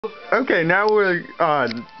Okay, now we're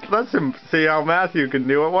on. Let's see how Matthew can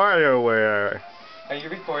do a Wario ware. Are you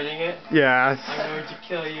recording it? Yes. I'm going to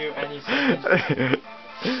kill you any second.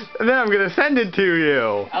 And then I'm gonna send it to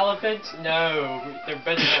you. Elephant? No. There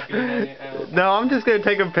better not be any elephant. No, I'm just gonna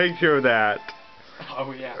take a picture of that.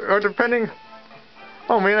 Oh, yeah. Or depending...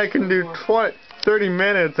 Oh man, I can do 30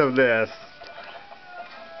 minutes of this.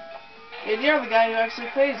 And you're the guy who actually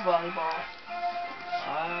plays volleyball.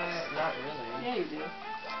 Not really. Yeah, you do.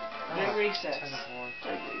 During recess.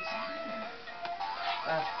 During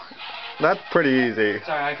recess. That's pretty easy.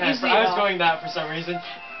 Sorry, I was going that for some reason.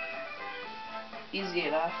 Easy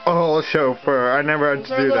enough. Oh, chauffeur. I never had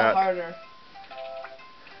to do that. Harder.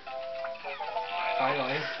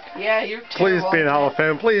 Finally. Yeah, you're Please terrible. be an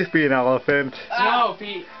elephant. Please be an elephant. No,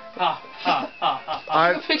 Pete. Ha, ha, ha, ha,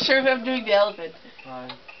 ha. Take a picture of him doing the elephant.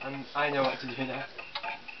 I know what to do now.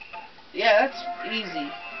 Yeah, that's easy.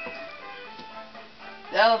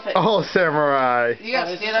 The elephant. Oh, samurai. You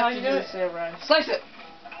gotta stand up to do the samurai. Slice it!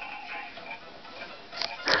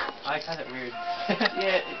 I cut it weird.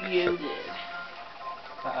 Yeah, you did.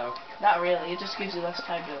 Uh-oh. Not really, it just gives you less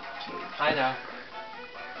time to change. I know.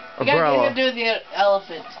 You gotta Umbrella. get him doing the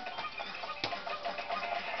elephant.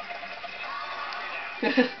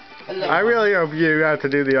 I really hope you have to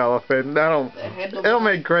do the elephant. It'll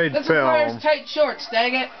make great This film. requires tight shorts,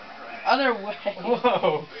 dang it. Other way.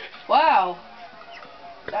 Whoa. Wow.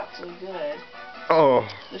 That's so good. Oh.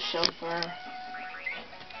 The chauffeur.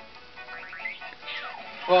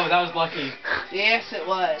 Whoa, that was lucky. Yes, it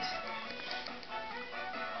was.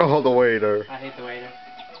 Oh, the waiter. I hate the waiter.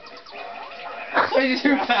 So you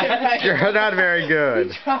dropped it right You're not very good.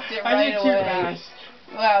 You dropped it I right did too away. fast.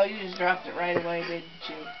 Wow, you just dropped it right away, didn't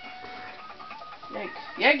you?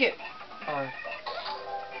 Yank it.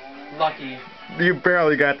 Lucky. You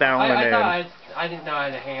barely got that one I in. thought I didn't know I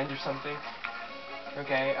had a hand or something.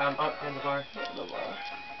 Okay, up on the bar.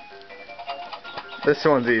 This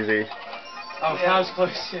one's easy. Oh, Yeah. that was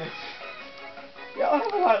close too. Yeah, I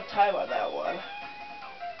don't have a lot of time on that one.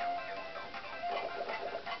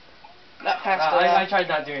 Not fast enough. I tried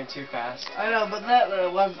not doing it too fast. I know, but that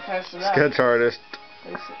wasn't fast enough. Sketch artist.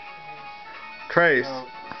 Trace. Oh,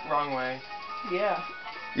 wrong way. Yeah.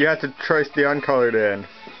 You have to trace the uncolored in.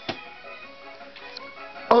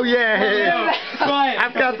 Oh yeah!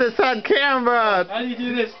 I've got this on camera! How do you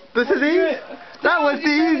do this? This is easy! That was the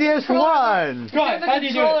easiest one! Go on, how do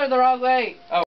you do it? The controller the wrong way. Oh.